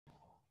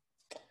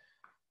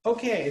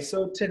Okay,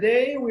 so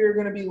today we are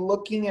going to be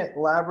looking at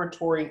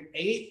Laboratory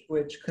 8,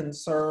 which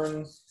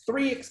concerns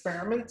 3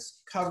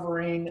 experiments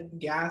covering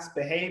gas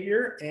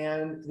behavior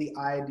and the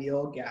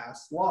ideal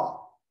gas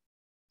law.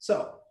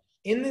 So,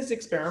 in this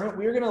experiment,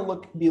 we're going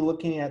to be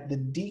looking at the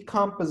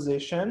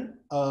decomposition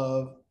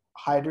of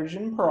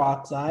hydrogen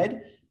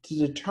peroxide to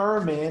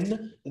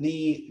determine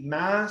the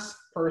mass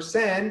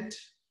percent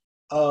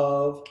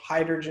of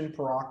hydrogen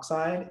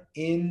peroxide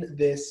in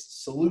this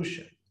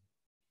solution.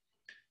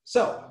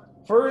 So,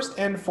 first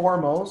and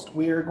foremost,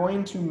 we are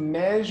going to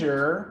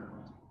measure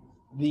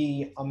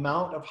the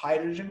amount of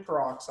hydrogen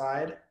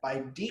peroxide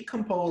by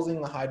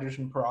decomposing the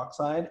hydrogen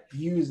peroxide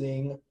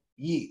using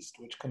yeast,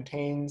 which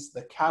contains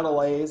the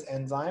catalase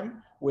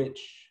enzyme,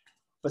 which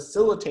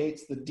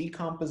facilitates the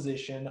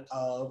decomposition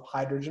of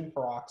hydrogen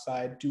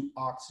peroxide to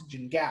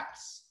oxygen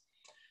gas.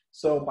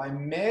 So by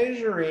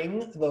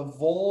measuring the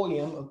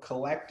volume of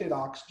collected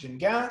oxygen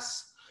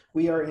gas,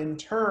 we are in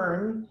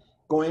turn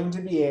going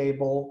to be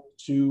able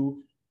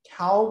to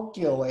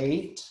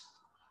calculate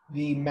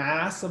the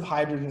mass of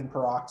hydrogen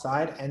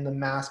peroxide and the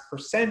mass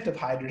percent of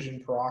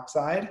hydrogen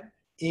peroxide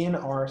in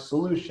our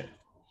solution.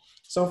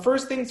 So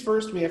first things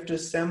first, we have to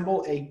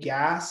assemble a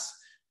gas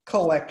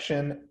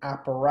collection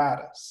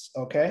apparatus,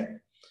 okay?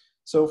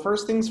 So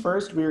first things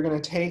first, we're going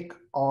to take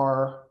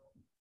our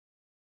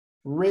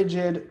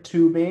rigid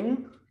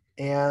tubing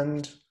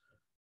and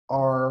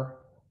our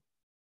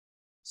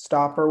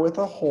stopper with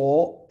a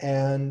hole,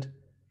 and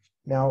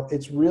now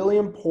it's really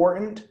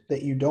important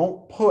that you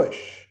don't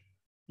push.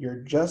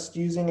 You're just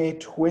using a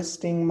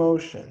twisting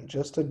motion,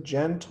 just a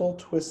gentle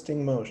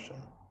twisting motion.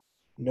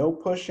 No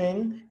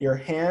pushing. Your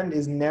hand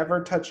is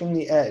never touching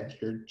the edge.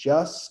 You're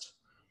just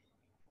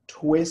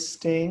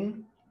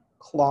twisting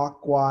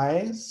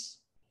clockwise.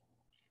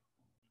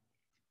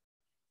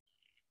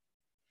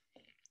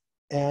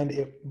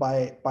 And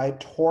by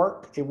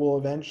torque, it will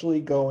eventually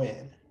go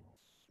in.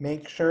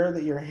 Make sure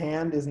that your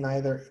hand is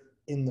neither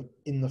in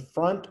the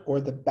front or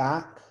the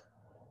back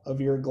of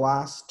your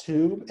glass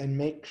tube, and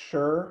make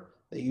sure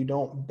that you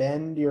don't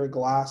bend your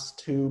glass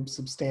tube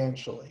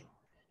substantially.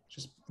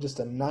 Just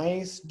a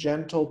nice,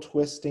 gentle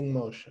twisting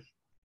motion.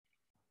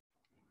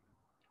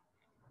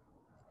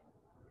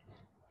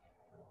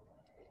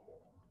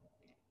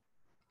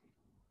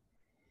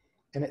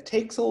 And it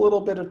takes a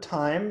little bit of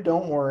time,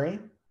 don't worry.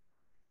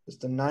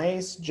 Just a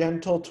nice,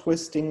 gentle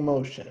twisting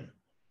motion.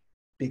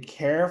 Be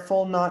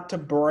careful not to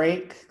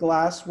break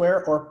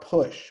glassware or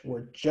push.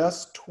 We're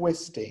just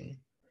twisting.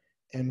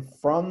 And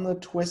from the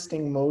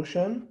twisting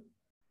motion,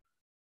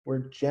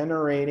 we're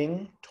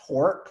generating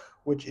torque,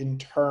 which in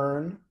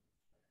turn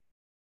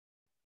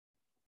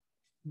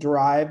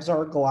drives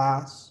our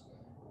glass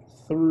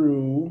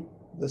through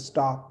the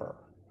stopper.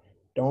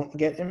 Don't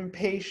get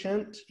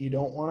impatient. You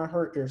don't want to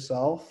hurt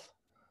yourself.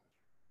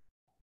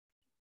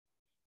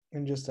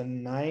 And just a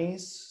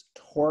nice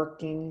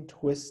torquing,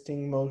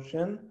 twisting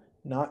motion,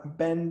 not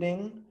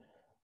bending,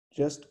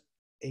 just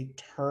a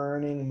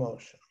turning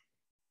motion.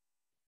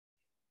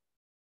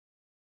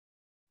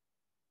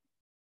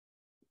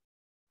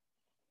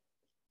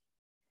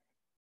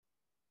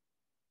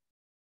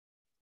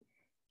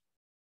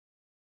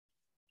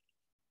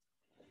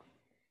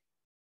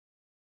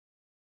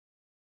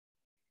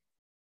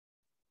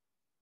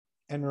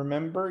 And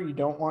remember, you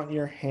don't want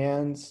your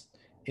hands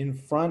in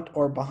front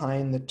or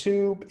behind the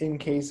tube in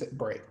case it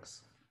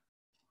breaks.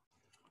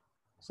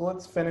 So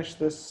let's finish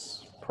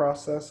this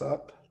process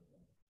up.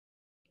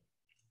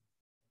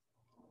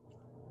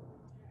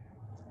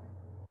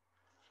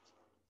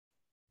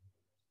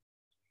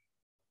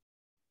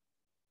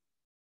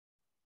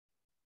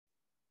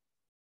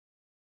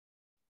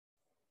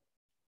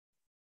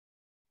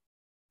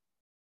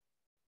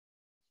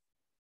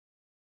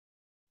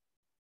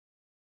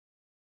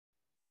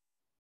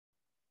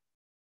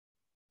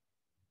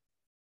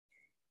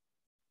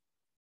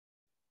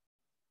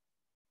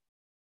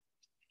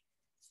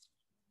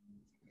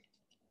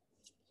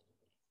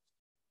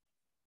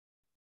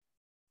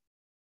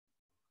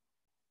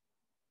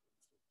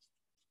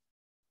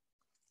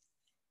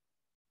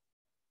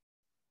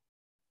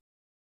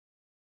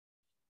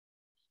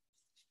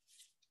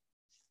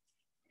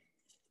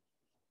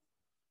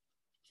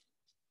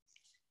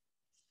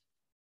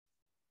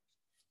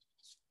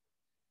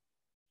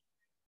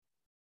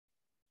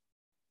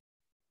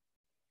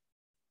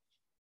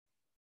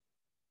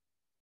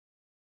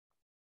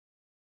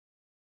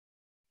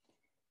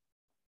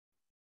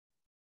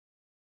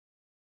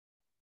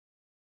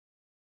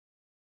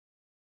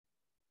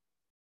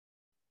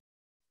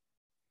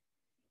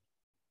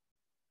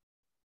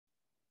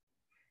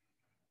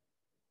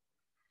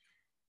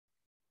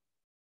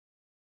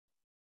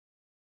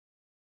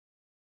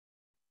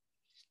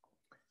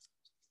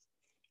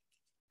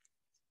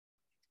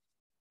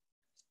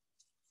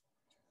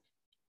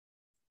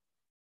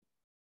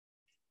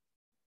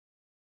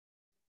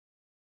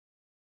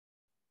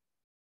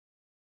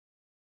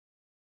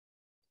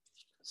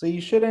 So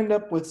you should end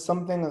up with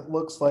something that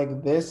looks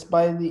like this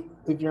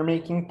if you're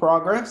making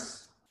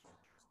progress.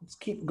 Let's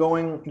keep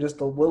going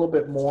just a little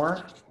bit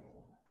more.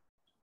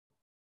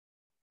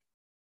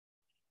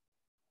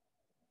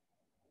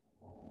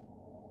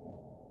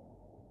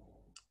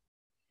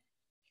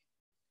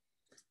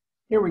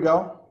 Here we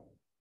go.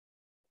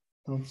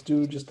 Let's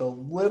do just a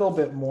little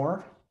bit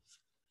more.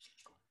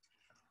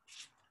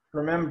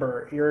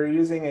 Remember, you're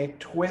using a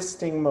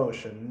twisting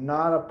motion,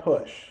 not a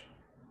push.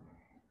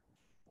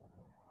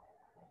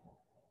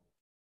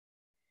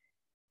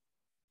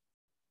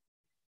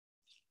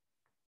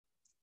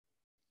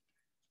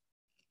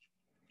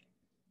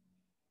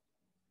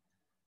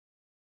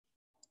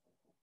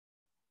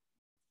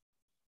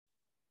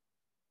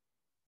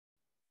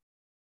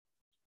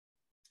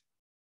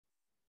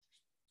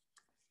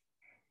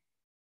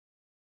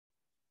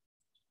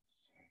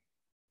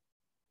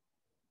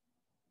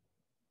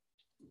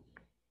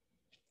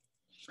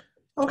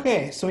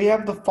 Okay, so we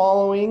have the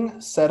following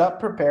setup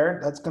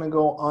prepared. That's going to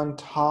go on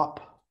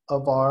top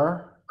of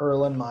our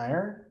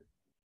Erlenmeyer.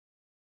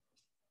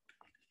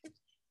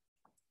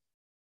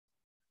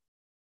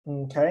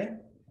 Okay,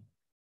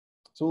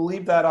 so we'll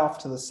leave that off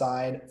to the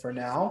side for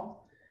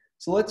now.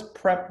 So let's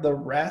prep the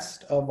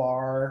rest of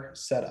our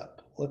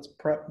setup.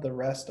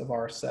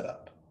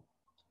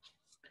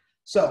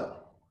 So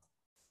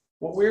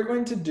what we're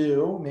going to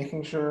do,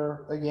 making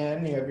sure,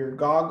 again, you have your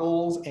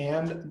goggles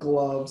and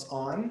gloves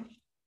on.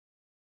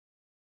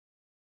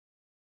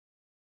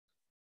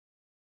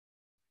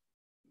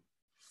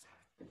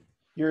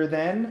 You're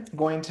then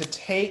going to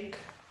take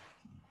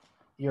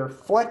your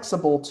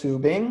flexible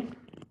tubing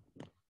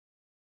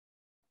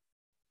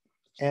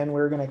and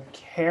we're going to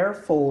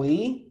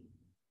carefully,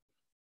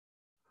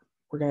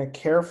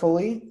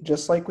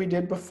 just like we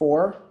did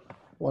before.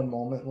 One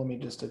moment, let me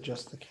just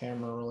adjust the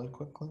camera really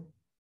quickly.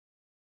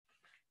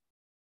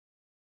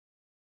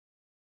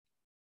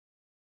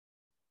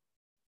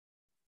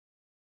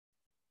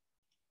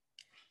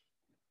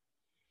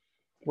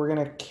 We're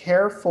going to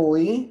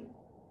carefully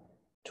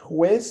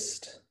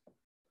twist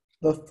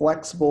the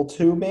flexible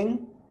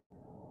tubing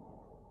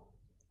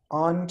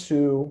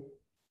onto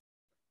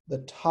the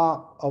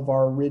top of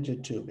our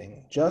rigid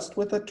tubing, just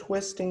with a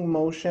twisting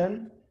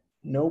motion,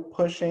 no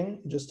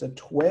pushing, just a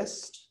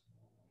twist.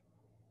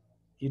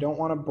 You don't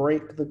want to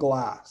break the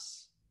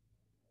glass.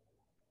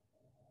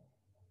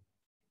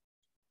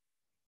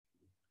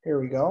 Here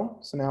we go.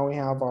 So now we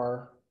have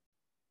our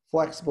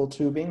flexible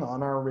tubing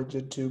on our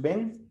rigid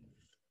tubing.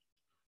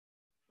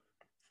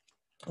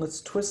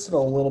 Let's twist it a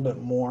little bit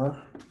more.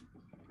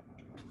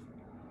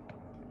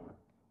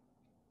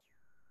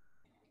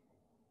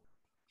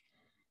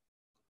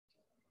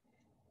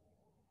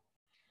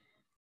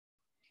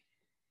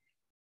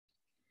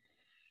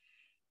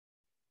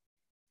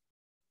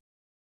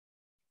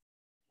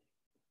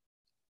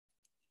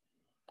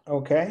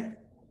 Okay.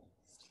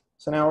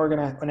 So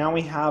now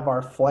we have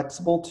our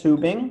flexible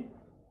tubing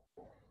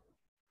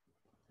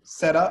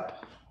set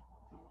up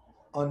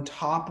on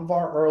top of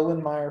our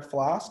Erlenmeyer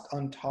flask,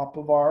 on top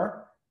of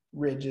our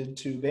rigid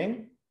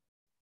tubing.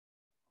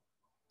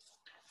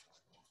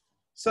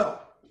 So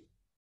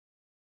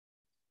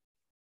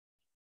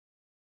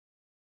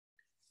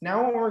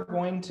now what we're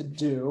going to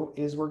do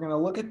is we're going to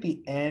look at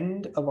the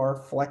end of our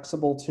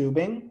flexible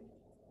tubing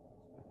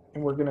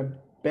and we're going to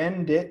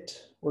bend it.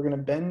 We're going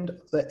to bend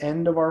the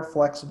end of our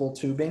flexible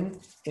tubing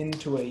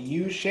into a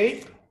U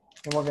shape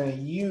and we're going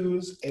to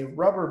use a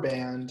rubber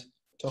band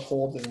to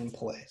hold it in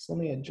place. Let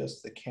me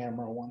adjust the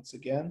camera once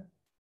again.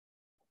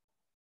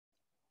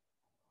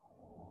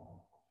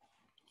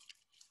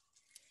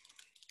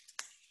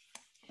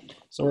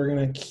 So we're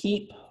going to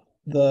keep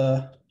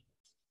the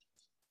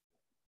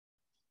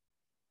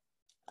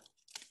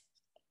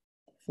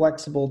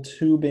flexible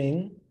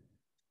tubing.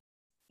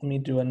 Let me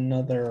do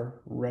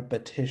another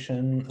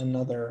repetition,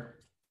 another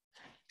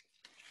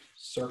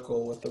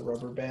circle with the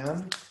rubber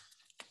band.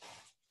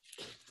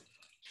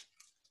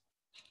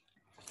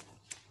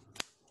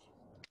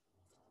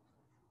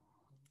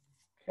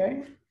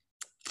 Okay.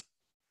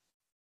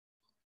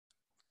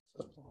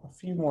 So a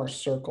few more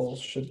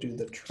circles should do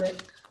the trick.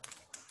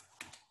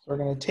 So we're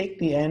going to take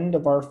the end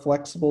of our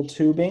flexible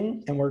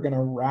tubing and we're going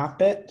to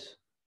wrap it .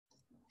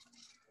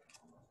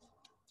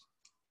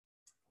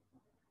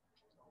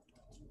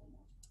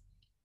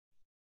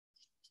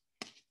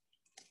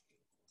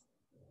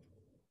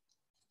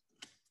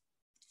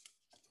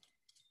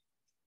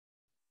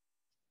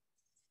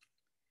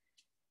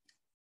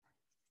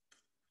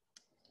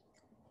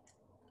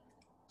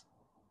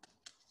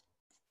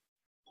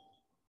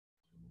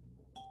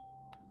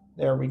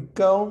 There we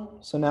go.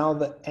 So now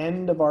the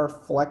end of our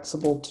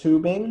flexible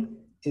tubing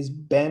is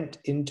bent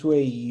into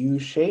a U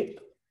shape.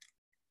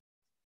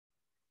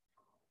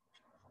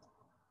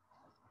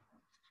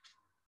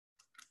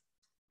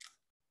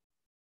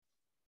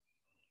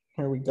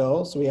 Here we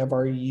go. So we have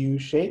our U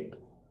shape.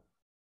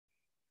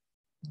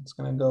 It's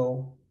going to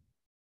go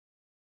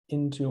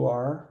into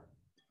our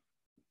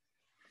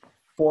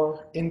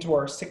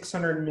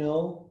 600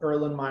 ml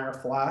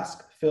Erlenmeyer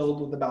flask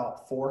filled with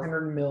about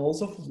 400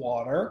 mils of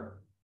water.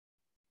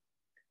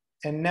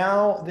 And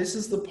now this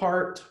is the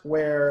part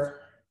where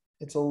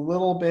it's a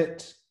little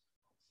bit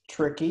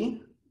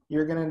tricky.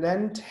 You're going to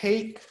then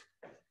take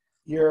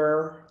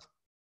your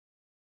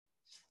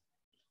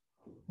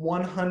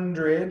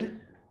 100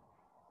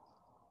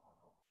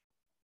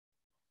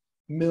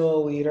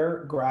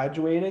 milliliter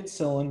graduated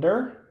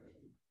cylinder,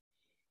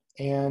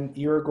 and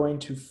you're going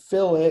to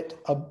fill it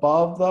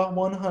above the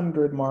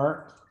 100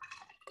 mark.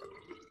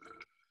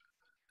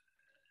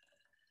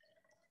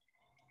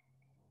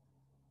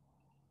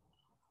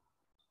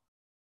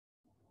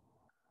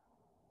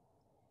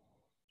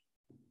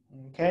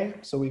 Okay,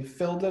 so we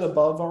filled it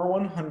above our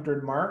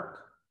 100 mark.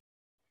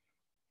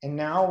 And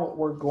now what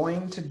we're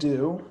going to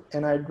do,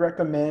 and I'd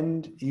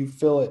recommend you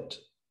fill it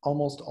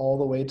almost all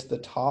the way to the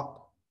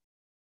top.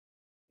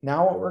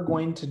 Now what we're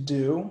going to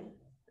do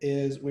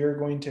is we're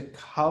going to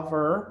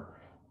cover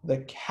the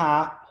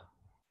cap.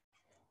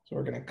 So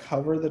we're going to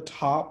cover the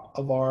top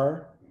of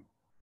our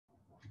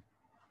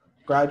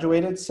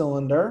graduated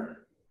cylinder.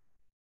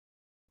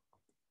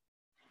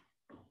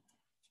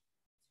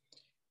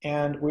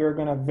 And we're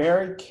going to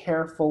very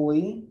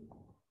carefully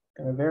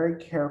immerse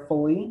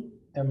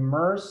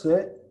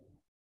it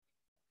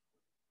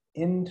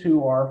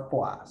into our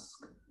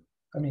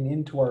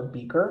into our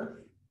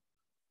beaker.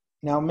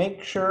 Now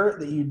make sure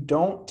that you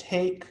don't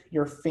take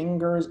your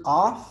fingers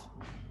off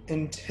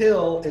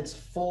until it's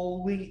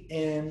fully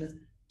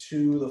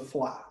into the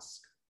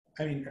flask.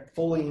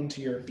 Fully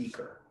into your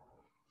beaker.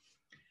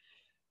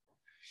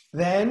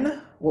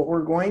 Then what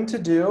we're going to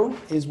do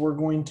is we're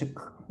going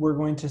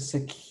to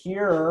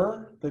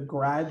secure the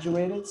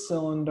graduated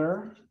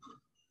cylinder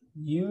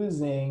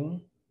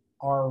using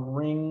our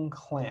ring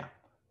clamp.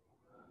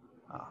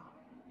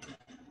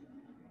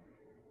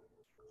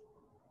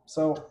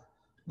 So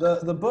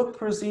the book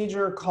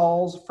procedure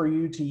calls for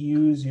you to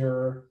use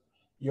your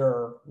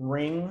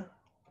ring,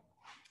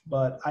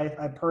 but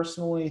I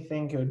personally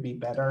think it would be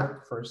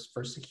better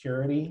for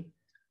security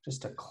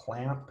just to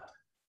clamp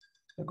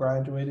the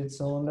graduated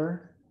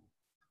cylinder.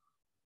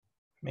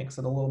 Makes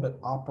it a little bit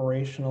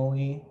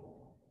operationally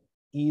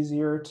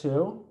easier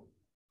too.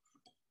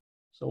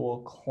 So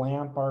we'll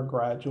clamp our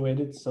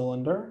graduated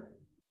cylinder.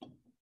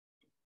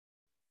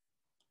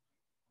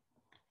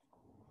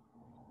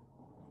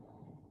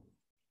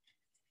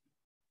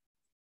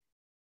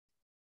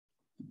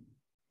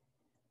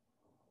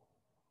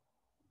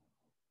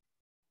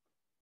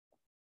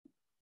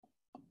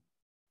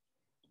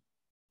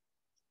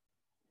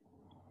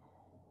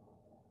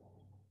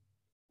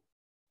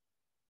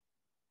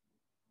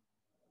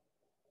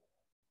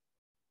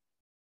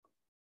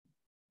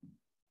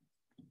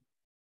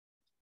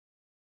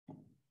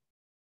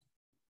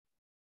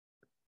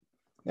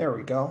 There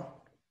we go.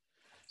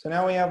 So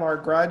now we have our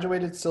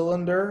graduated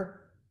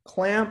cylinder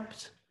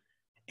clamped,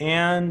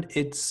 and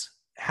it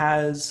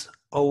has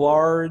a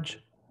large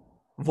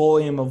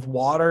volume of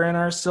water in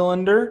our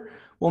cylinder.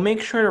 We'll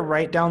make sure to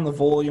write down the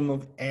volume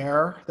of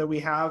air that we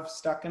have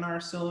stuck in our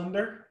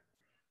cylinder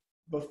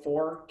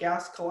before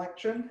gas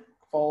collection,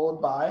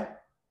 followed by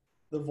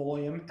the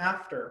volume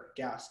after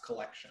gas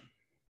collection.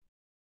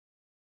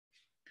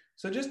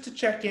 So just to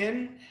check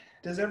in,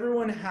 does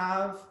everyone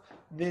have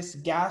this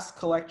gas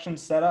collection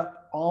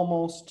setup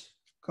almost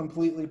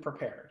completely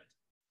prepared?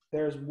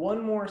 There's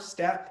one more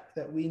step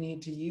that we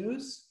need to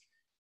use,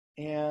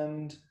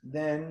 and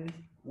then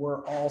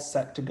we're all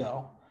set to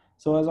go.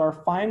 So as our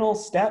final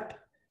step,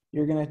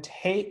 you're going to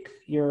take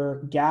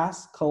your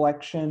gas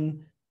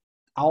collection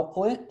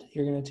outlet.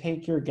 You're going to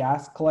take your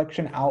gas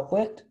collection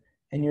outlet,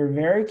 and you're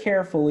very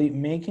carefully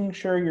making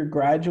sure your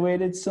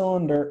graduated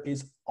cylinder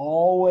is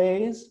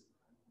always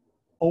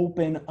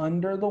open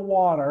under the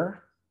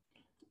water.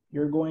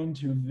 You're going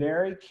to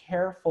very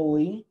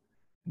carefully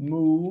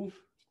move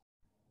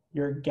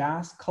your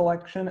gas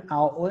collection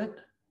outlet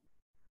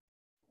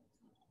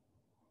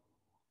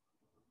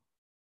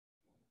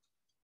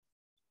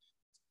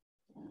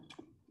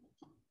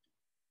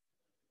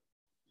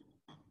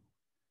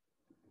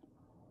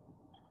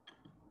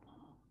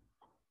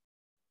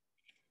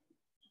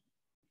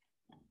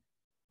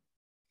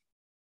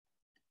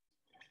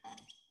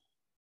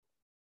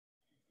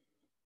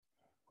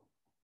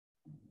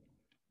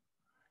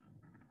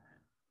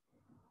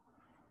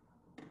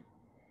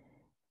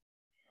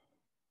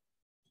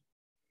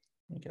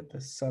get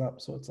this set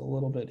up so it's a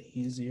little bit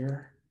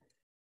easier.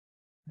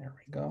 There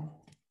we go.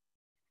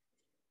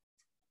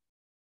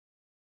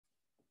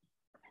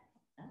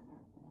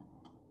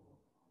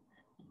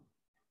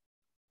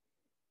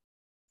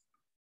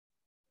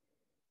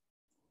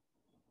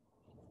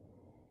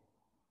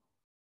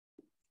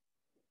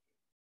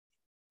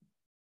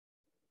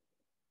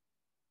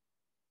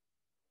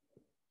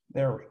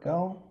 There we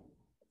go.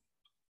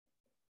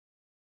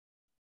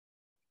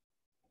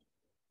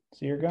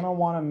 So you're going to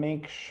want to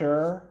make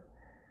sure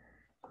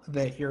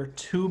that your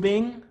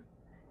tubing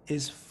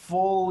is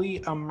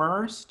fully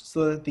immersed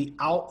so that the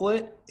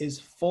outlet is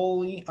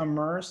fully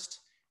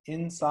immersed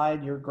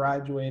inside your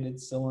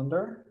graduated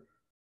cylinder.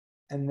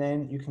 And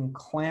then you can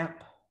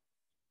clamp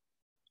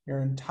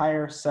your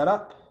entire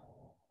setup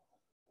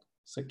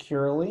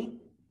securely.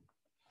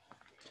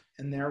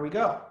 And there we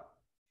go.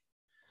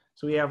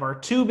 So we have our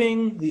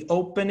tubing, the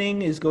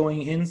opening is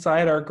going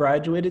inside our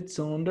graduated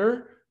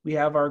cylinder. We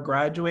have our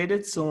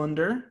graduated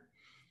cylinder.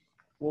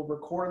 We'll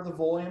record the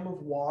volume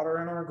of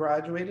water in our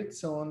graduated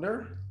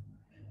cylinder.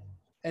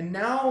 And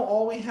now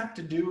all we have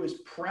to do is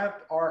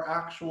prep our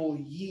actual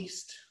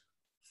yeast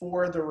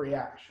for the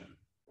reaction.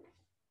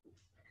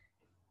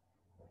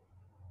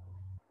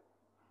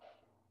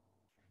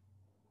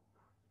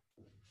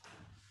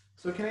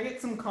 So can I get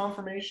some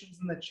confirmations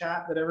in the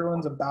chat that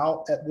everyone's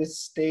about at this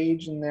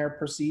stage in their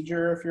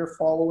procedure if you're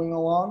following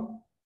along?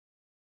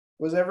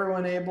 Was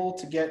everyone able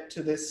to get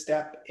to this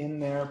step in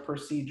their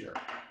procedure?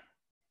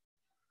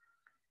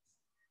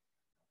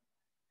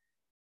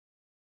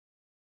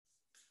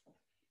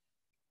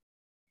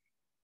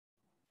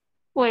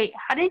 Wait,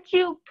 how did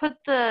you put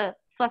the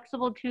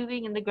flexible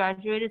tubing in the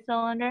graduated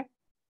cylinder?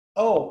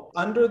 Oh,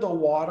 under the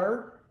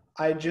water,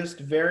 I just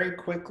very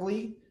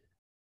quickly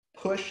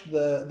push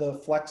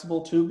the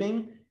flexible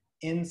tubing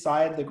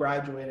inside the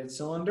graduated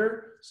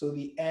cylinder. So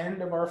the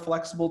end of our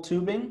flexible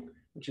tubing,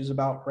 which is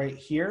about right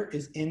here,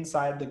 is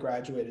inside the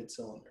graduated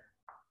cylinder.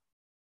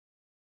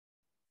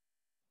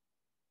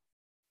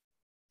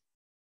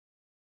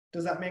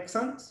 Does that make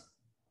sense?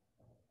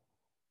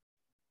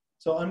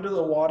 So under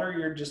the water,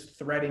 you're just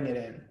threading it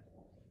in.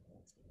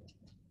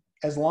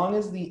 As long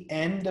as the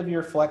end of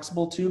your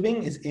flexible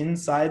tubing is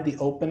inside the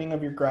opening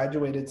of your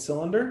graduated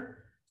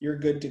cylinder, you're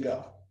good to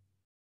go.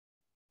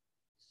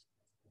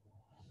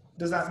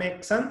 Does that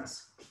make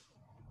sense?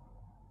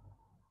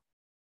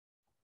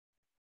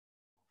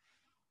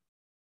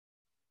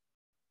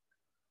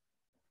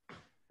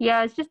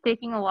 Yeah, it's just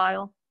taking a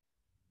while.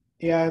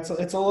 Yeah, it's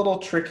a little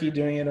tricky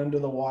doing it under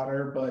the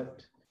water,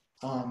 but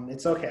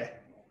it's okay.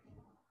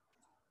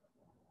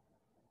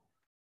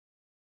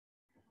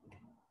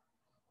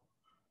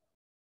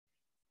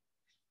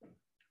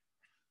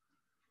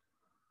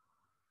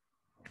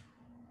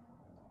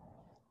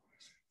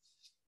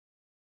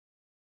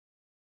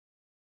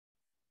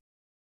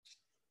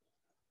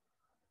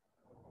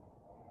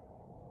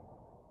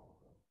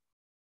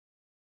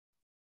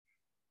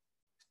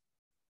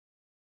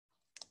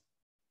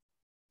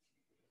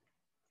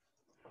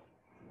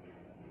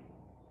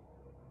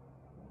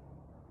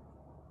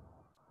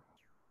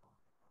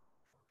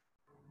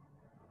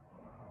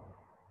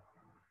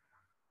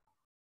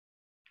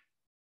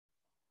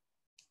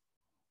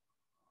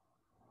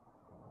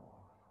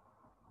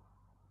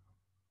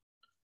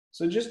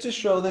 So just to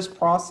show this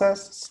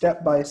process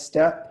step by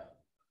step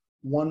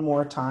one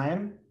more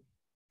time,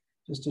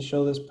 just to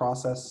show this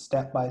process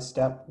step by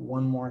step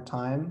one more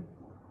time,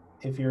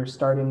 if you're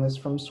starting this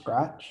from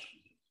scratch.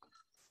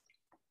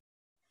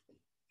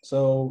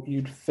 So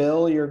you'd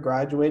fill your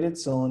graduated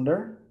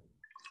cylinder.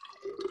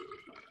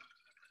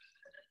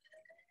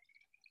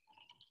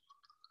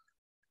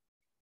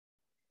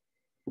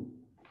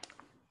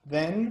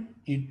 Then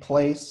you'd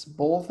place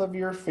both of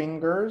your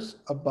fingers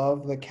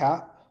above the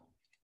cap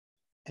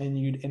and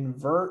you'd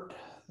invert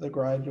the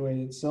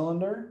graduated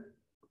cylinder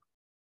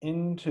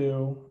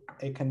into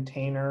a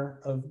container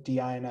of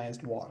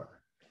deionized water.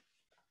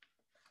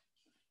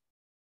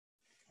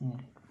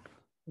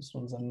 This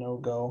one's a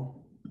no-go.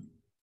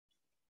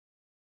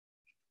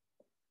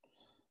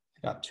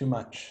 I got too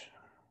much,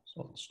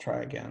 so let's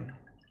try again.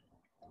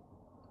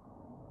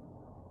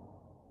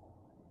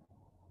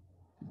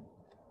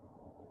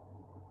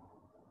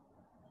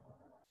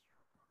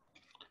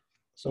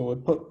 So we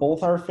put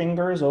both our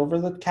fingers over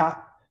the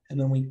cap and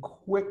then we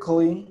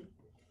quickly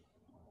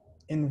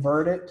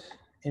invert it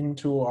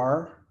into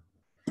our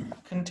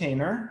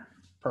container.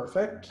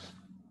 Perfect.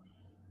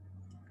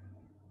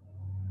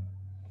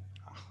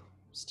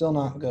 Still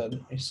not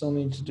good. We still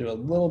need to do a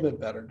little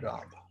bit better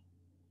job.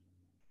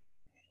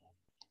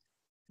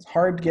 It's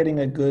hard getting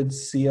a good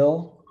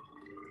seal.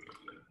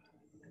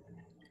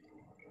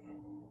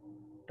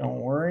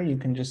 Don't worry, you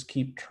can just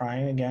keep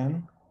trying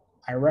again.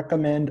 I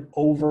recommend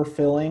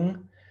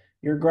overfilling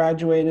your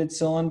graduated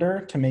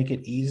cylinder to make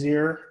it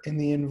easier in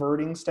the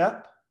inverting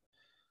step.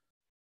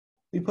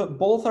 We put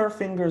both our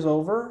fingers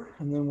over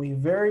and then we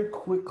very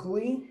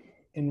quickly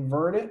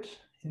invert it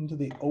into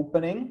the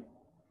opening.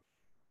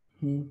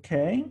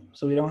 Okay,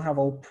 so we don't have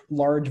a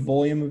large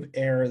volume of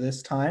air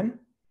this time.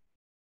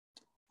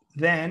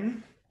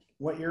 Then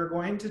what you're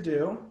going to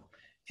do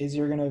is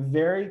you're going to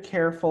very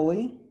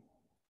carefully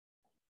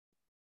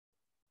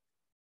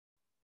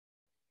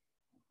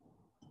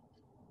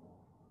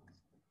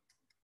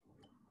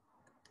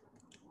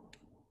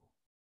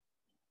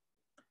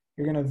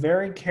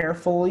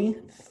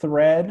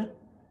thread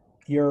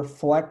your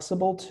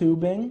flexible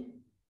tubing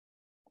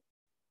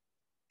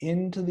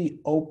into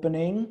the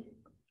opening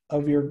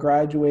of your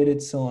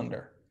graduated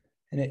cylinder.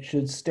 And it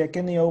should stick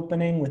in the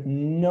opening with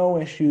no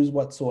issues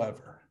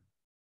whatsoever.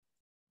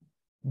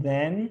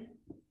 Then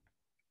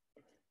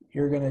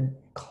you're going to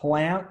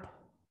clamp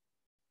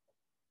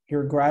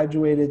your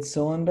graduated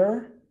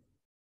cylinder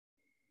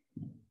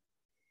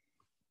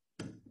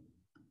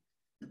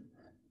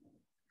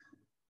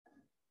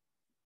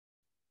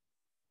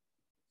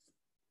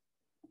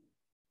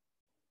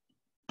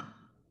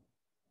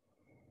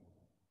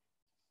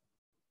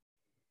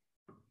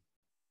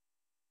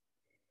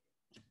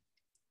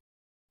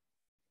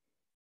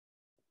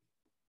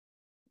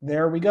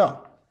there we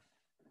go.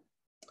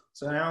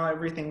 So now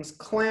everything's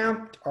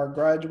clamped, our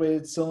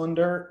graduated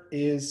cylinder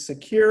is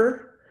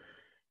secure.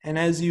 And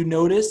as you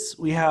notice,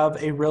 we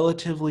have a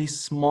relatively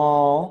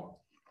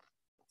small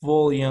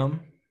volume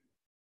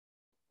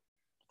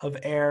of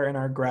air in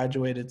our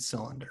graduated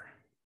cylinder.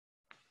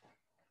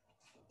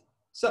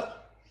 So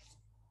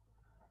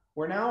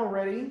we're now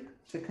ready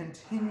to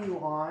continue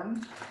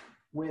on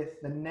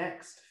with the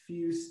next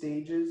few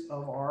stages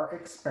of our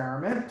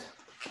experiment.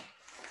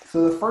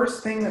 So the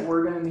first thing that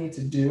we're going to need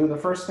to do,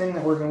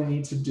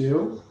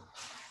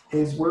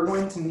 is we're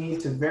going to need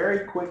to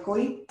very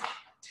quickly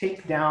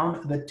take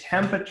down the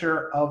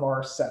temperature of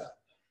our setup.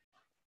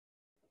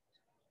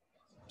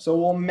 So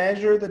we'll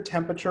measure the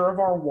temperature of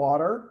our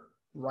water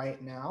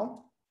right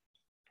now.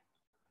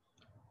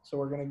 So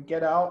we're going to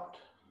get out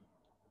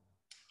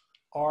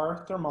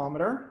our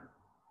thermometer,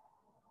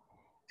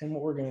 and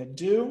what we're going to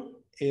do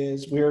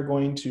is we're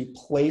going to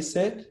place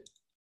it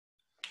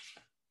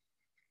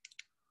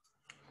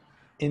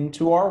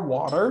into our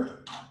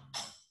water,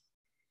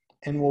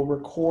 and we'll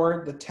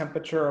record the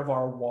temperature of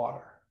our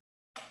water.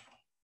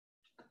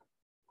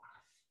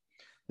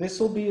 This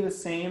will be the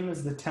same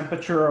as the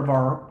temperature of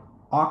our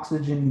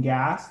oxygen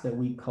gas that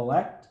we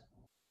collect.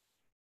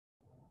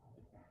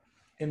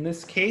 In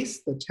this case,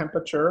 the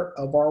temperature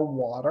of our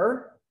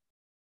water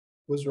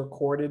was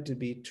recorded to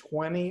be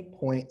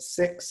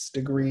 20.6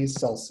 degrees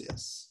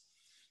Celsius.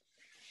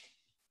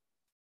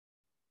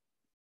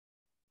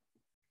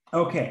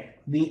 Okay,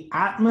 the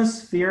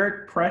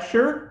atmospheric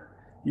pressure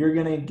you're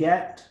going to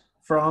get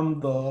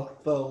from the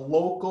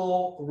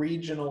local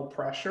regional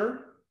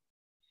pressure.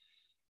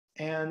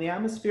 And the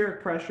atmospheric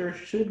pressure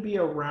should be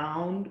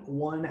around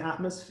 1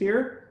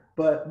 atmosphere,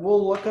 but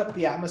we'll look up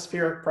the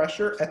atmospheric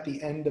pressure at the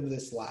end of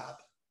this lab.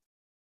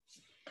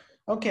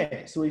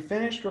 Okay, so we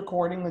finished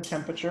recording the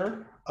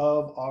temperature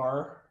of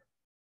our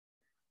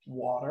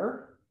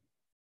water.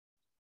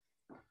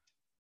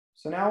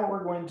 So now what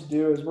we're going to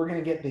do is we're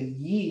going to get the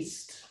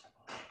yeast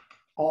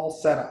all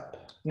set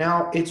up.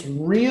 Now, it's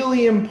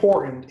really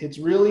important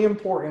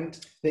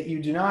that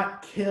you do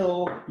not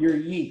kill your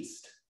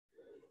yeast.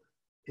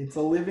 It's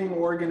a living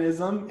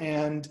organism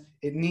and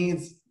it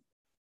needs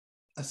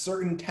a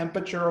certain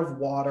temperature of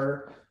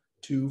water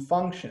to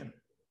function.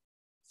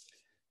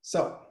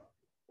 So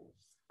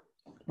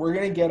we're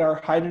going to get our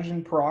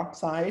hydrogen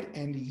peroxide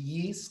and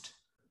yeast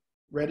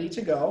ready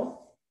to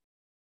go.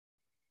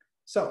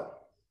 So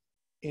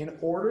in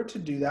order to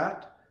do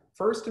that,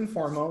 first and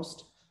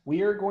foremost,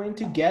 we are going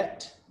to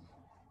get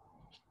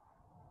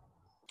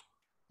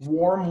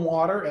warm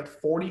water at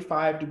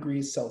 45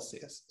 degrees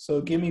Celsius.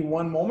 So give me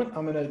one moment.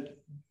 I'm going to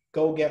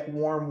go get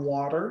warm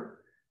water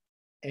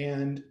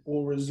and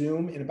we'll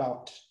resume in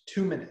about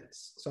 2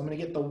 minutes. So I'm going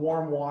to get the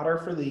warm water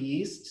for the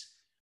yeast.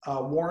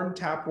 Warm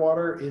tap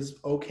water is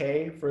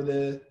okay for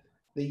the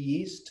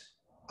yeast.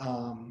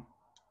 The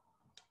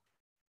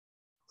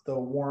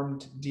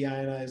warmed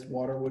deionized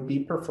water would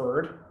be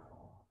preferred.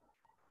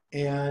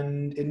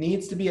 And it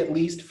needs to be at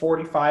least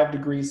 45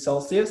 degrees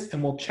Celsius,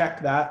 and we'll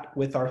check that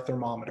with our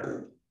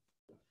thermometer.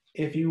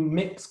 If you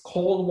mix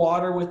cold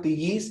water with the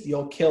yeast,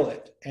 you'll kill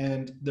it,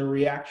 and the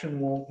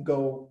reaction won't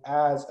go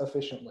as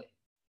efficiently.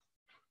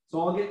 So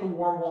I'll get the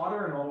warm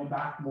water, and I'll be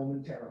back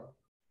momentarily.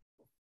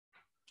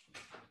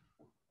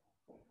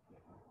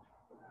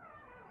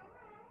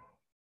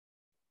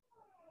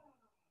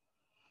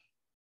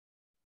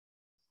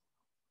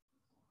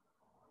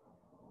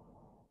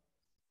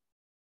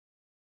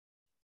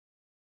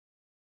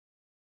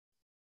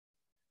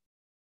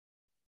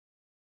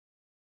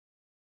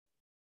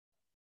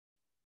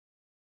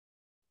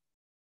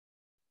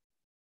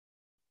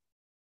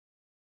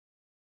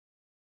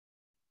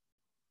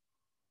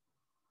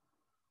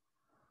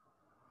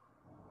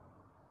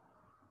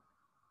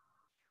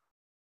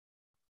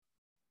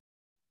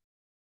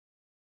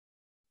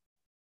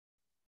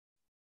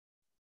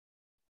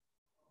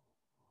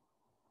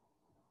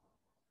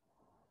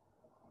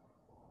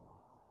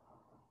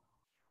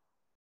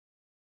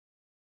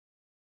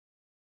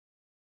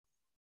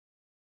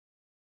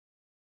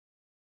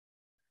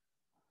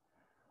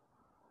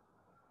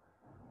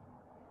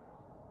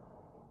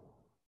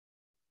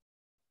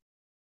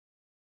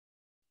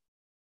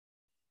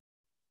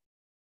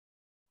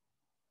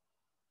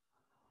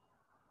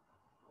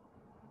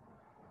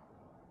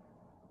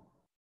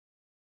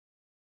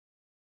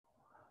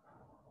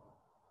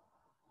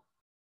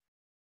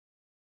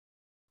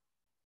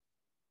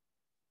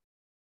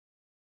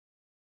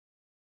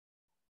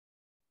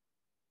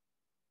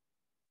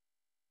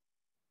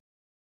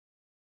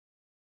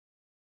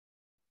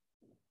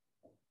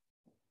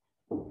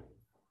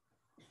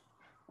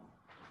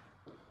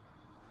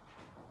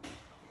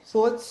 So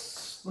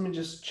let me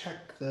just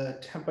check the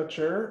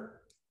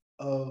temperature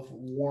of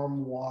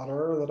warm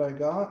water that I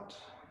got.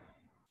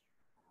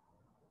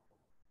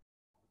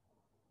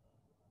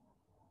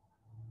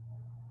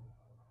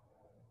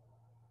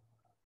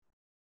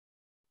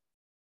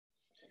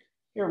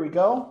 Here we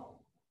go.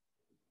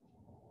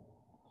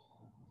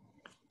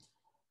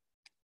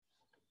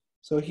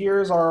 So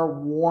here's our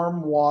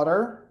warm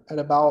water at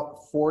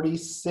about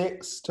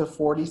 46 to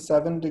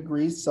 47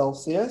 degrees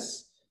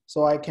Celsius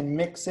so I can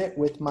mix it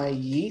with my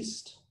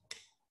yeast.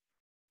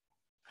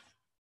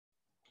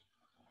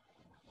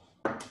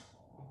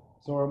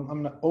 So I'm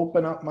going to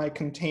open up my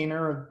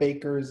container of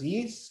baker's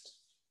yeast,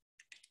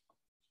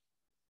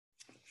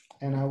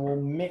 and I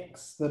will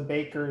mix the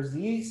baker's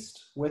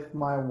yeast with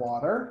my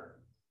water.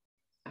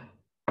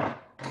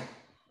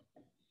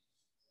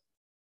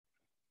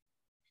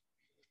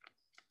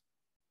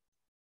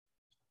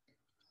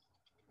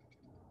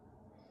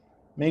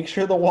 Make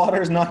sure the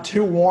water is not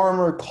too warm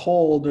or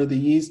cold, or the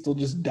yeast will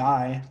just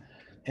die,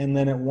 and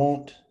then it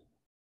won't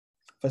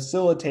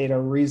facilitate a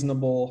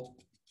reasonable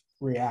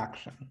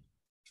reaction.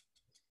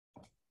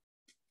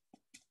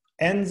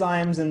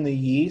 Enzymes in the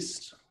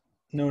yeast,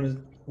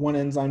 one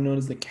enzyme known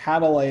as the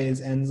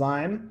catalase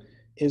enzyme,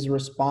 is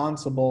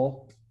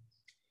responsible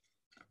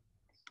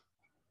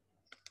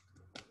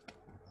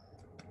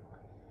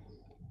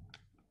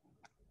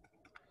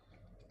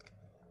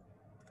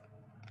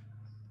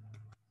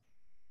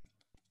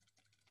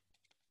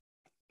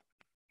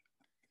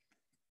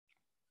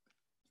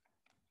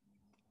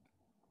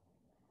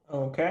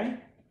Okay.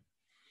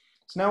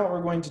 So now what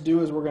we're going to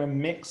do is we're going to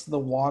mix the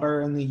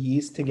water and the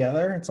yeast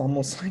together. It's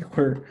almost like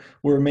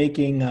we're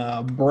making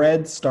a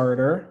bread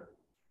starter.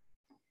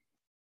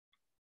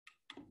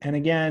 And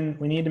again,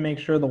 we need to make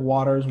sure the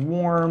water is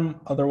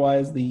warm,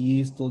 otherwise the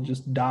yeast will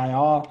just die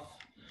off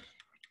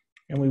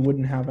and we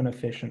wouldn't have an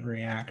efficient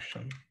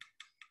reaction.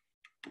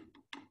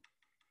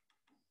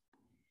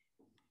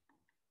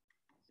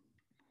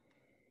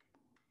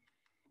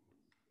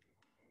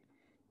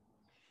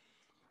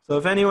 So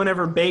if anyone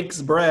ever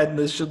bakes bread,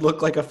 this should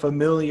look like a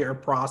familiar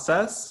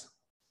process.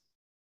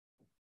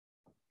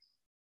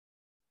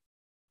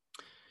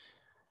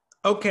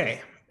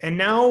 Okay, and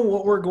now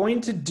what we're going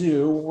to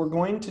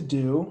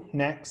do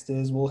next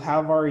is we'll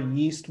have our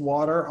yeast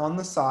water on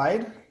the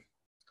side.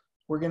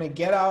 We're going to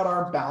get out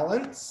our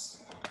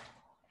balance.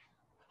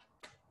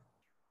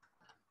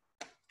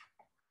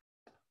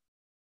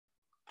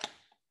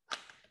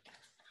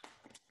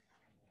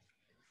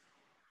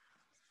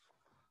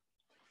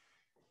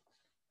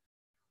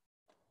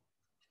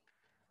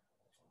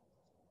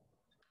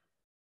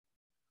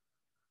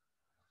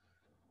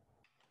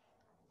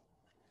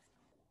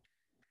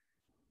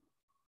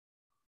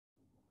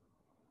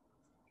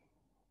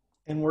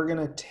 And we're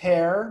going to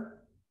tare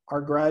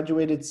our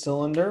graduated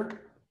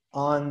cylinder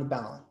on the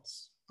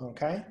balance,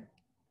 okay?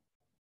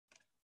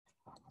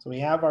 So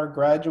we have our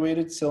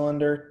graduated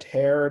cylinder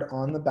tared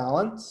on the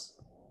balance.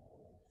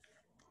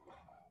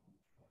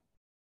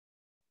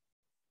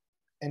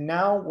 And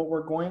now what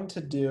we're going to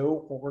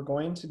do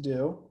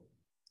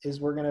is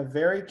we're going to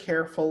very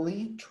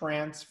carefully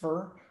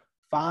transfer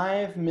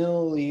 5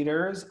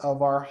 milliliters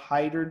of our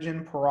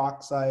hydrogen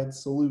peroxide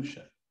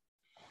solution.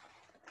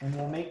 And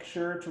we'll make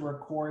sure to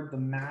record the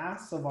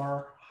mass of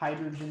our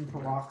hydrogen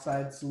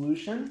peroxide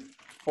solution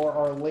for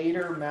our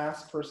later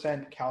mass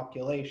percent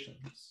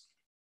calculations.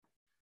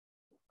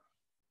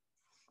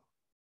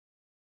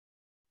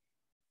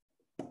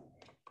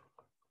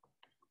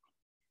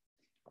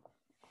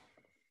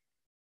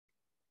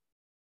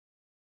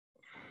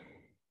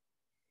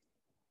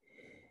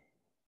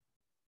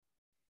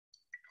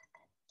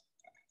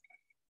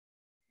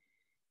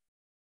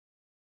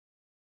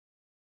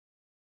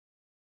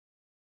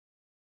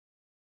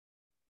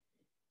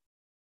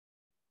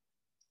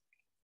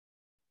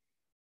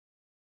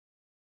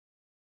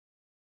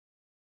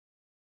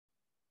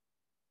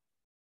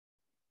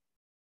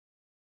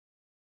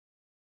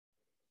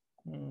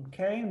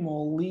 Okay, and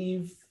we'll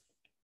leave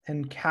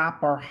and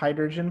cap our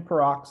hydrogen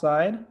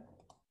peroxide.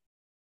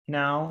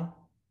 Now,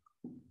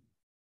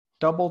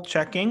 double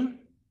checking.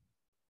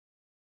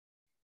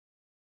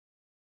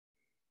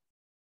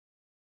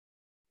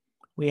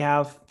 We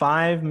have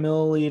 5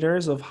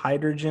 milliliters of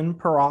hydrogen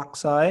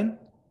peroxide.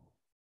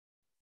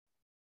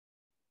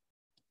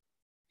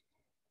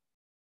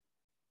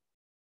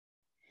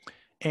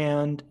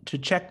 And to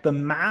check the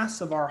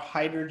mass of our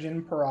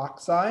hydrogen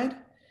peroxide,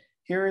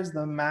 here is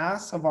the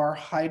mass of our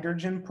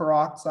hydrogen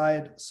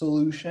peroxide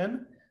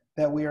solution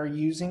that we are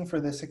using for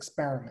this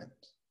experiment.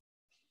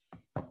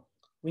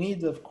 We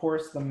need, of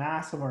course, the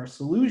mass of our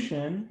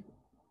solution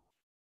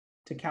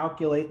to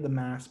calculate the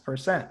mass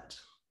percent.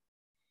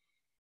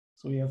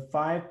 So we have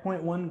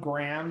 5.1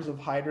 grams of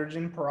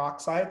hydrogen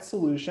peroxide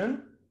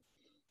solution.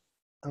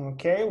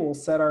 Okay, we'll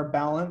set our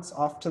balance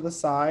off to the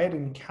side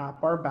and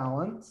cap our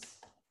balance.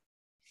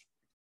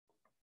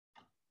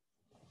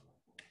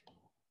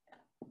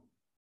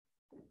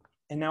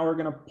 And now we're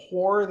going to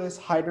pour this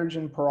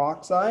hydrogen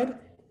peroxide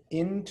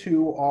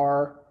into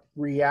our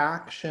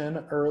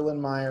reaction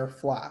Erlenmeyer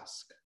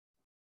flask.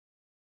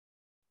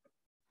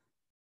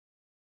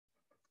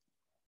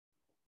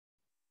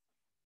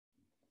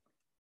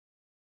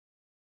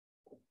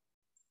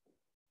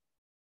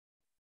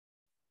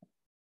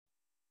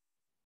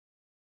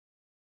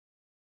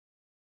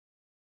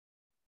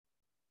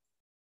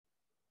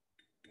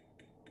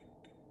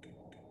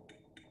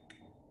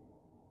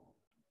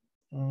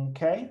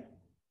 Okay.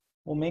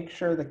 We'll make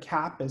sure the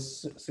cap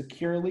is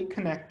securely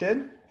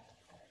connected.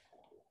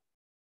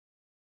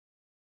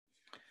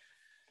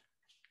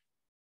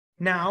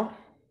 Now,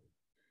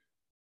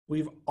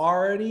 we've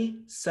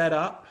already set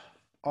up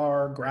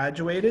our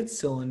graduated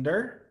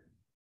cylinder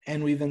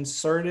and we've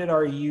inserted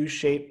our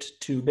U-shaped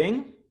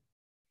tubing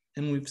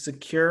and we've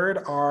secured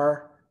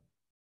our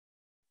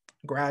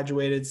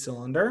graduated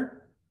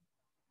cylinder.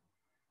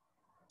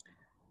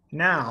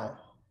 Now,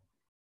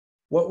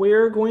 what we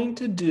are going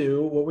to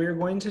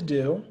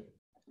do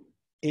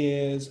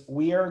is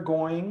we are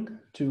going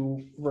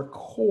to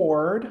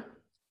record,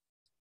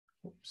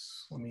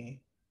 oops, let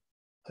me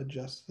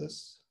adjust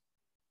this.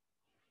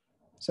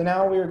 So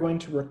now we are going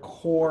to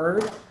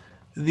record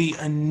the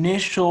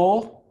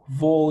initial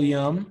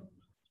volume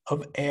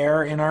of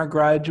air in our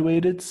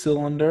graduated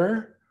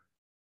cylinder,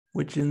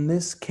 which in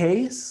this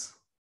case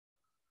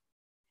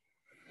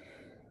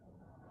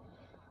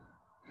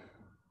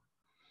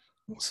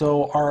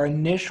so our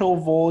initial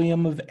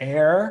volume of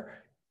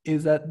air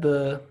is at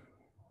the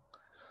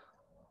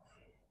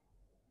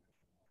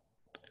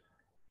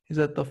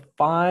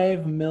 5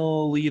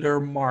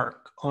 milliliter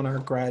mark on our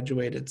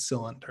graduated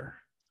cylinder.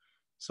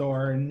 So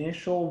our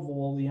initial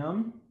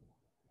volume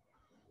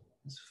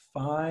is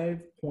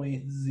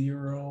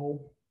 5.0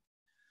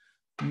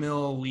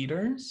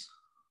 milliliters.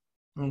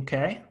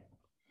 Okay.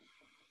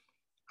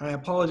 I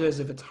apologize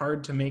if it's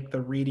hard to make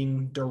the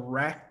reading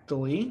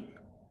directly.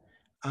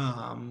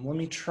 Let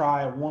me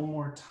try one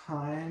more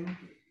time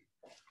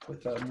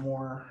with a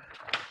more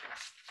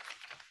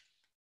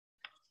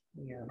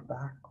clear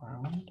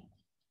background.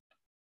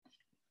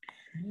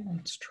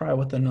 Let's try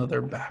with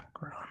another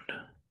background.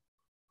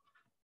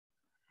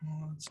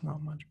 Oh, that's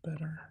not much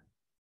better.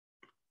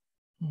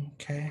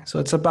 Okay, so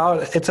it's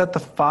at the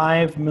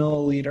 5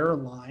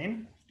 milliliter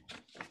line.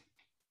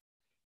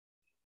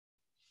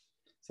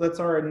 So that's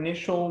our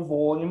initial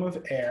volume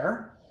of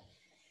air.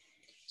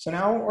 So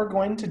now what we're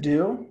going to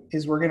do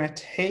is we're going to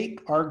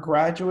take our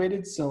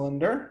graduated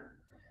cylinder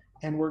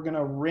and we're going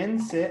to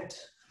rinse it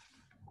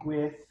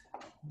with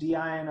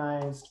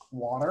deionized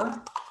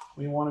water.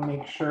 We want to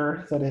make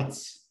sure that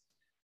it's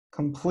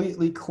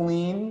completely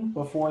clean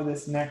before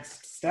this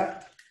next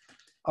step.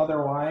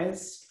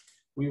 Otherwise,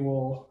 we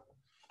will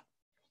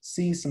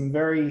see some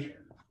very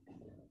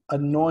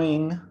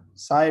annoying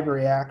side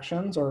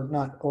reactions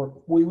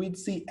we'd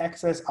see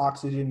excess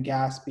oxygen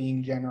gas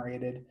being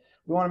generated.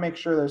 We want to make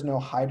sure there's no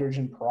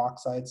hydrogen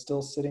peroxide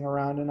still sitting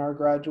around in our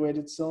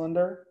graduated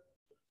cylinder.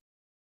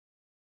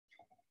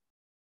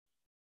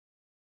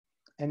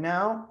 And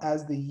now,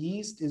 as the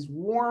yeast is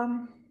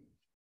warm,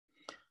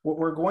 what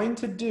we're going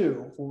to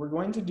do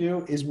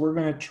is we're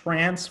going to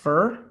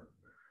transfer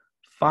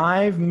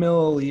 5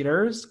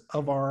 milliliters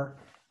of our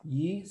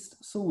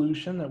yeast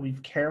solution that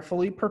we've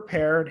carefully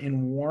prepared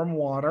in warm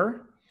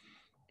water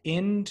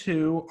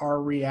into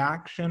our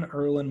reaction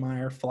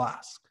Erlenmeyer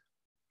flask.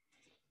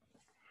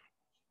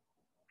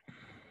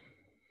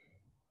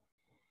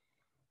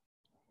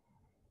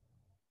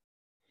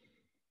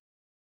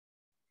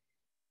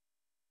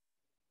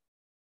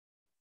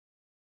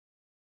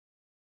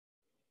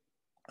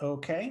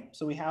 Okay,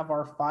 so we have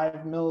our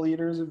 5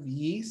 milliliters of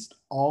yeast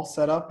all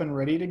set up and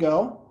ready to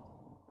go.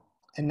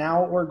 And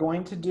now what we're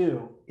going to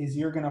do is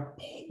you're going to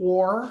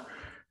pour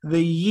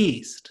the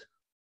yeast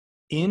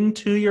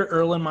into your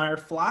Erlenmeyer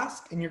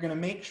flask and you're going to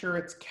make sure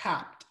it's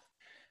capped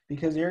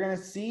because you're going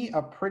to see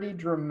a pretty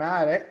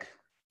dramatic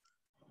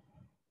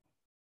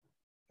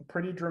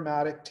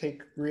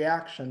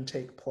reaction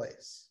take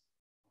place.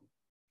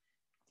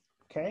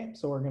 Okay,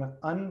 so we're going to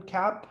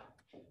uncap.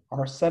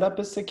 Our setup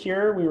is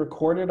secure. We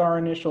recorded our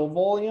initial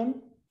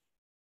volume.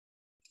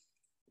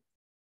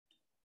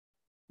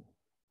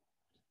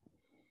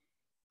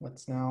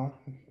 Let's now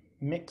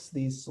mix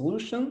these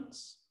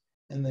solutions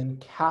and then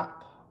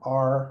cap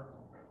our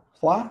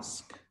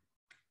flask.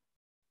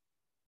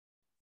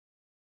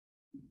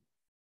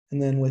 And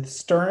then with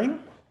stirring,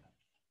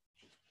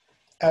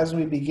 as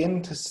we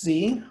begin to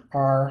see,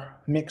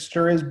 our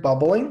mixture is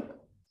bubbling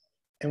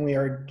and we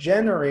are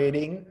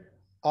generating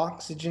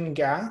oxygen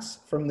gas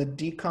from the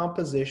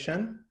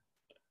decomposition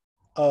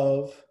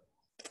of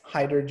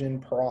hydrogen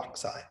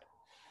peroxide.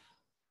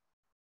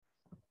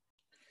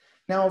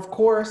 Now, of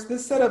course,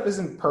 this setup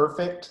isn't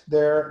perfect.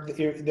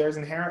 There's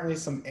inherently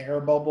some air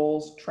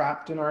bubbles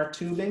trapped in our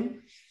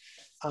tubing,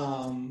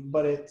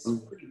 but it's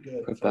pretty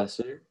good.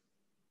 Professor?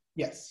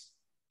 Yes.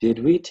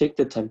 Did we take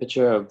the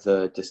temperature of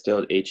the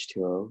distilled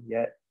H2O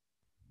yet?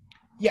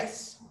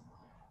 Yes.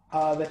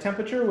 The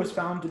temperature was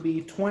found to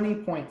be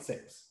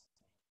 20.6.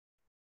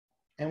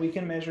 And we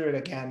can measure it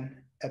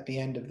again at the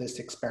end of this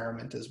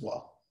experiment as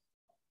well.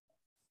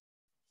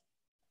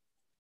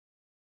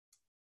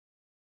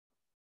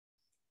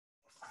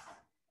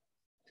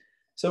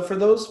 So for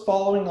those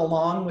following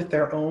along with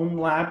their own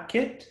lab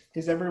kit,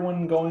 is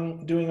everyone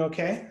doing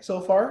okay so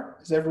far?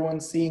 Is everyone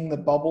seeing the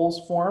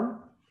bubbles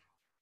form?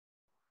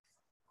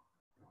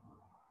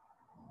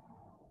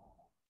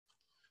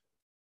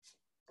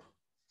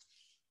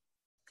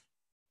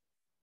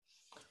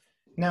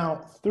 Now,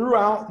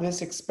 throughout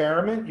this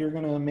experiment, you're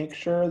going to make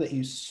sure that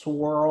you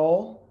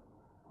swirl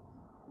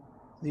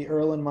the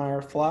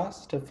Erlenmeyer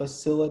flask to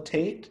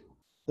facilitate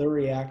the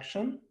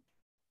reaction.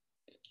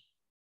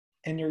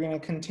 And you're going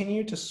to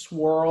continue to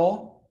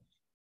swirl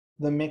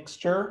the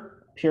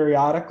mixture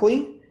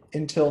periodically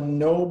until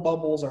no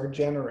bubbles are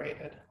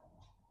generated.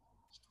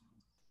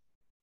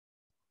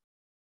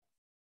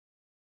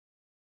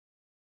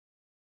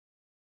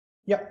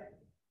 Yep.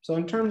 So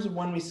in terms of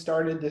when we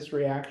started this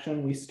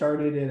reaction, we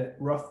started it at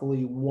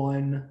roughly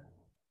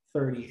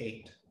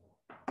 138.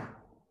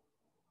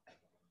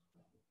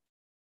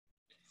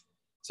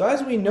 So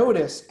as we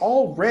notice,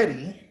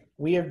 already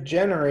we have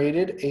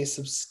generated a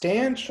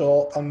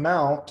substantial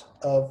amount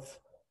of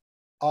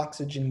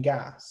oxygen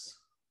gas.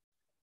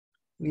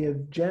 We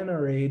have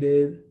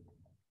generated,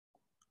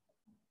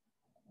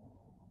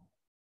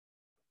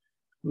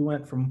 we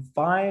went from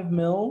 5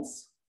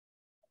 mils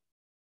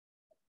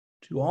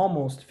to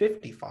almost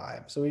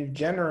 55. So we've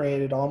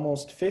generated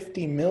almost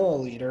 50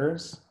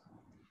 milliliters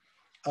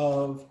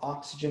of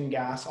oxygen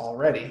gas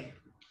already.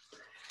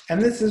 And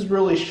this is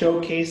really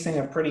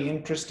showcasing a pretty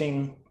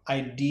interesting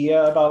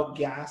idea about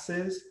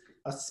gases.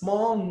 A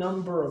small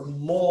number of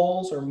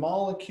moles or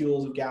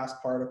molecules of gas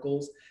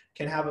particles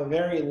can have a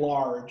very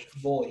large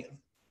volume.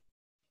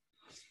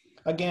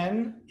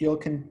 Again,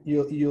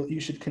 you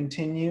should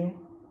continue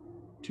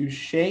to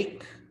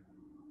shake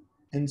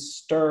and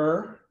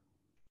stir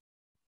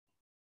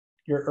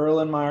your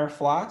Erlenmeyer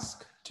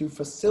flask to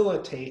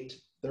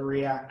facilitate the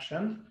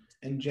reaction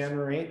and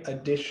generate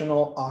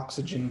additional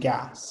oxygen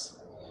gas.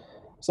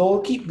 So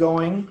we'll keep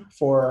going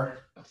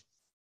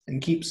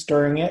and keep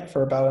stirring it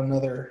for about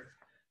another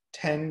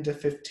 10 to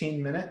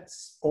 15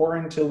 minutes or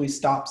until we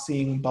stop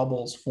seeing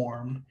bubbles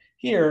form.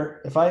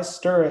 Here, if I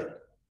stir it,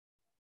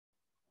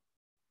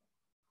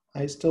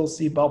 I still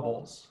see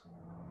bubbles.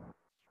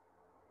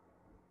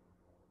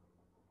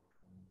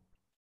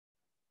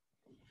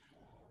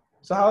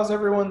 So how's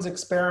everyone's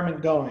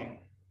experiment going?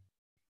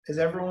 Is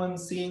everyone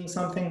seeing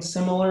something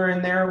similar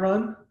in their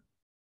run?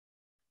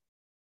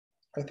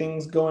 Are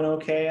things going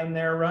okay on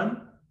their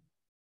run?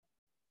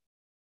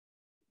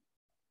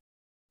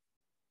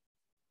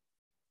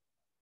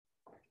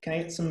 Can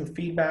I get some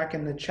feedback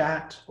in the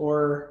chat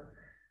or?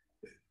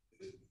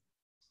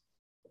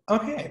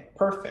 Okay,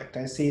 perfect.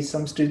 I see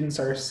some students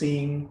are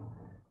seeing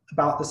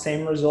about the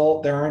same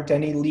result. There aren't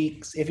any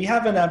leaks. If you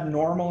have an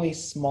abnormally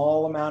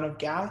small amount of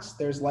gas,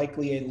 there's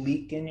likely a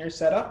leak in your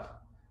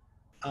setup.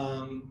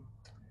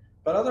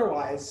 But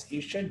otherwise,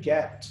 you should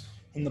get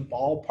in the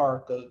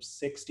ballpark of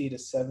 60 to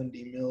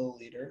 70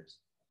 milliliters.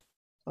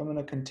 I'm going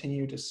to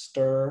continue to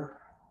stir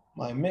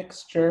my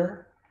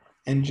mixture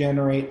and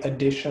generate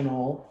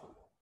additional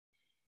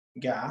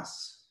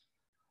gas.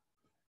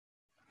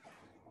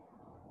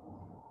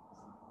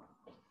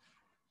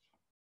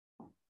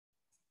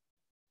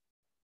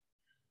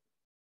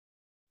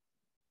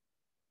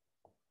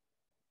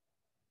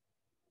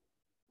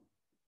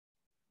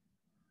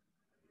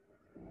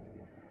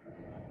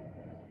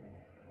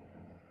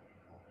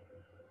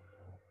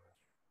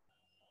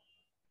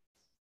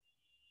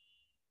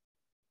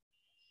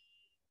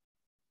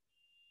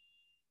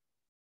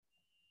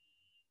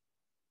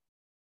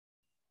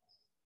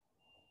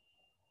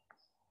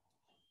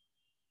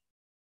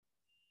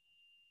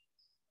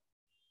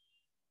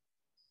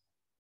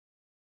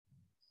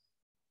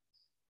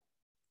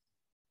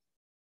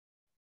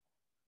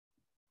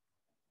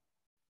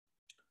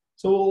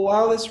 So we'll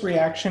allow this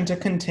reaction to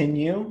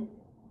continue.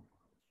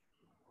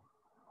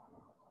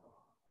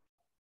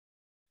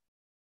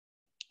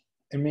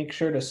 And make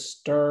sure to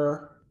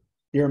stir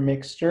your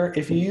mixture.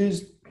 If you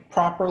use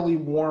properly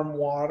warm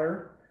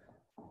water,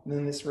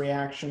 then this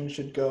reaction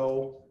should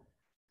go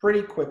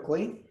pretty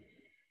quickly.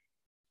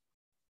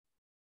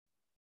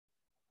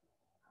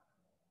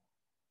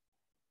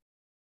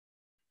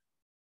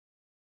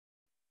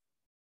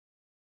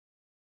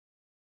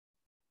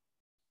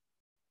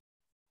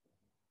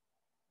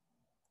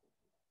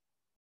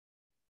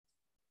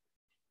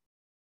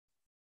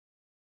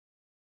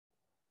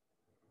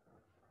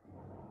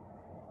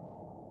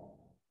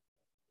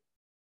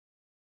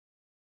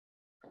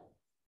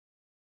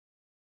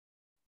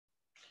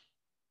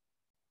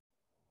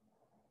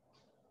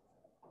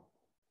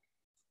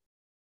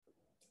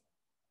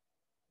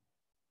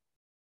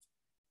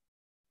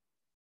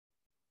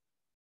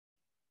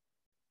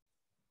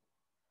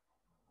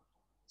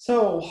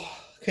 So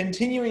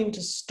continuing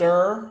to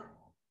stir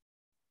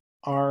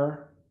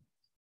our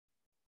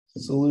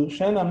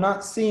solution. I'm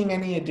not seeing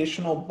any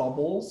additional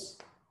bubbles.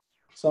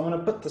 So I'm going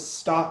to put the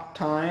stop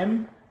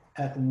time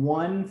at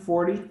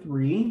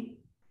 1:43.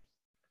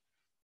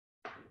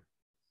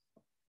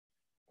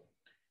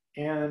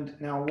 And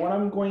now what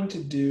I'm going to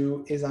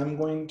do is I'm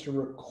going to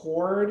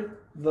record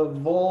the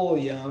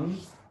volume,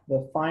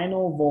 the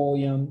final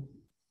volume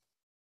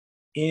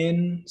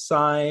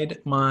inside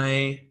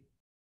my,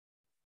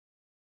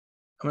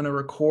 I'm going to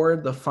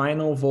record the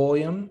final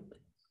volume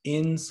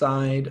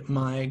inside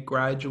my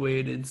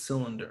graduated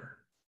cylinder.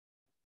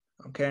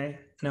 Okay,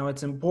 Now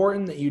it's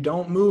important that you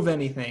don't move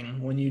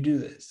anything when you do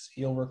this.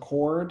 You'll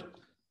record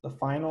the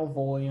final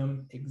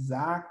volume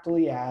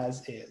exactly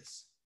as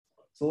is.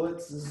 So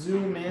let's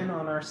zoom in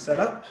on our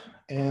setup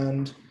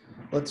and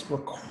let's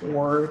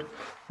record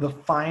the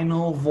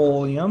final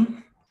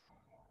volume.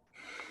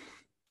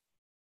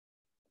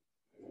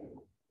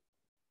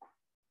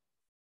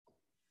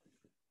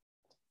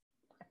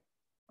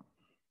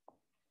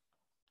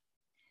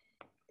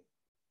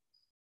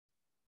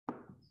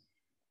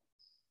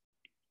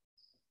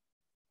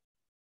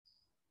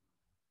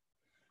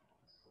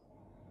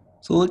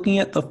 So looking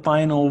at the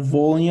final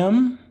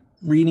volume,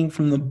 reading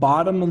from the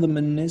bottom of the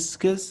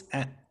meniscus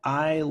at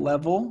eye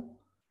level,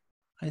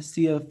 I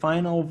see a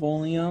final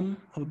volume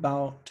of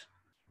about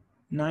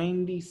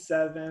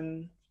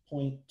 97.2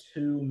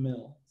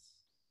 mils.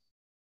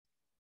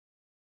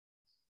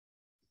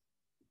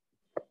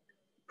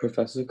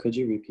 Professor, could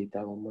you repeat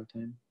that one more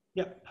time?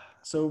 Yep.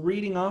 So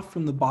reading off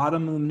from the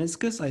bottom of the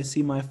meniscus, I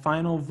see my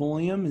final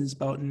volume is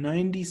about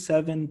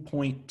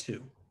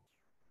 97.2.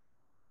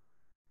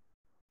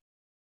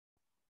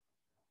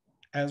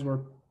 As we're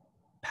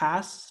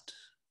past,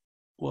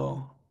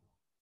 well,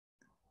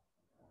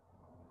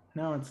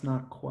 now it's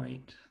not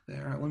quite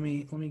there. Let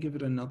me give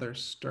it another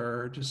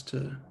stir just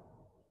to.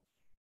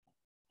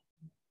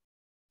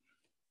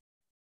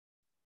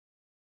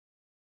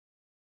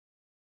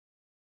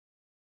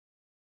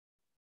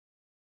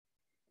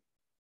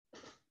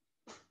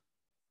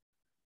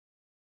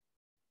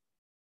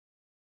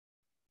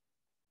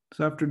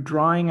 So after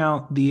drawing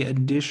out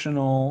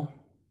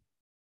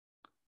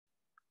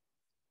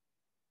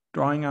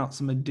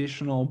some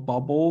additional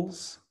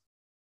bubbles,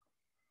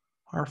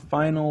 our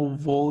final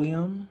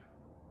volume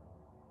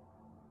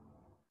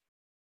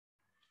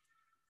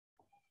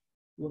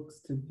looks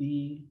to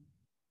be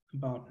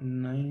about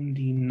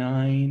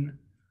 99.5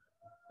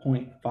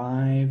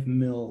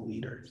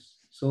 milliliters.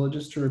 So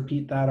just to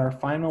repeat that, our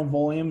final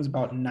volume is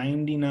about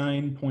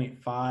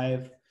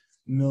 99.5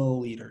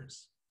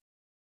 milliliters.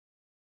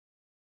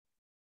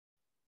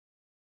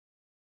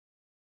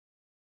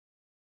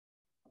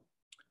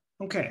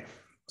 Okay,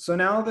 so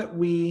now that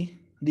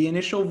the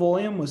initial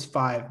volume was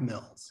 5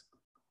 mils.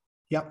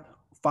 Yep,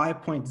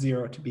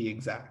 5.0 to be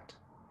exact.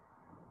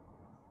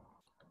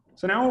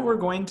 So now what we're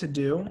going to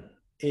do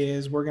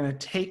is we're going to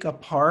take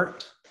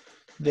apart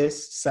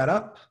this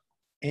setup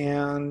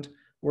and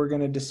we're going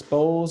to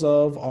dispose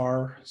of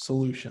our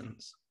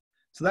solutions.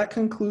 So that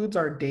concludes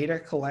our data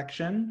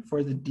collection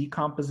for the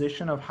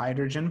decomposition of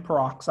hydrogen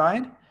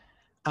peroxide.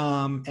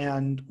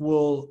 And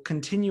we'll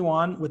continue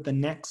on with the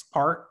next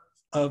part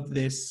of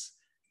this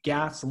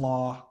gas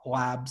law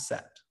lab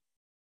set.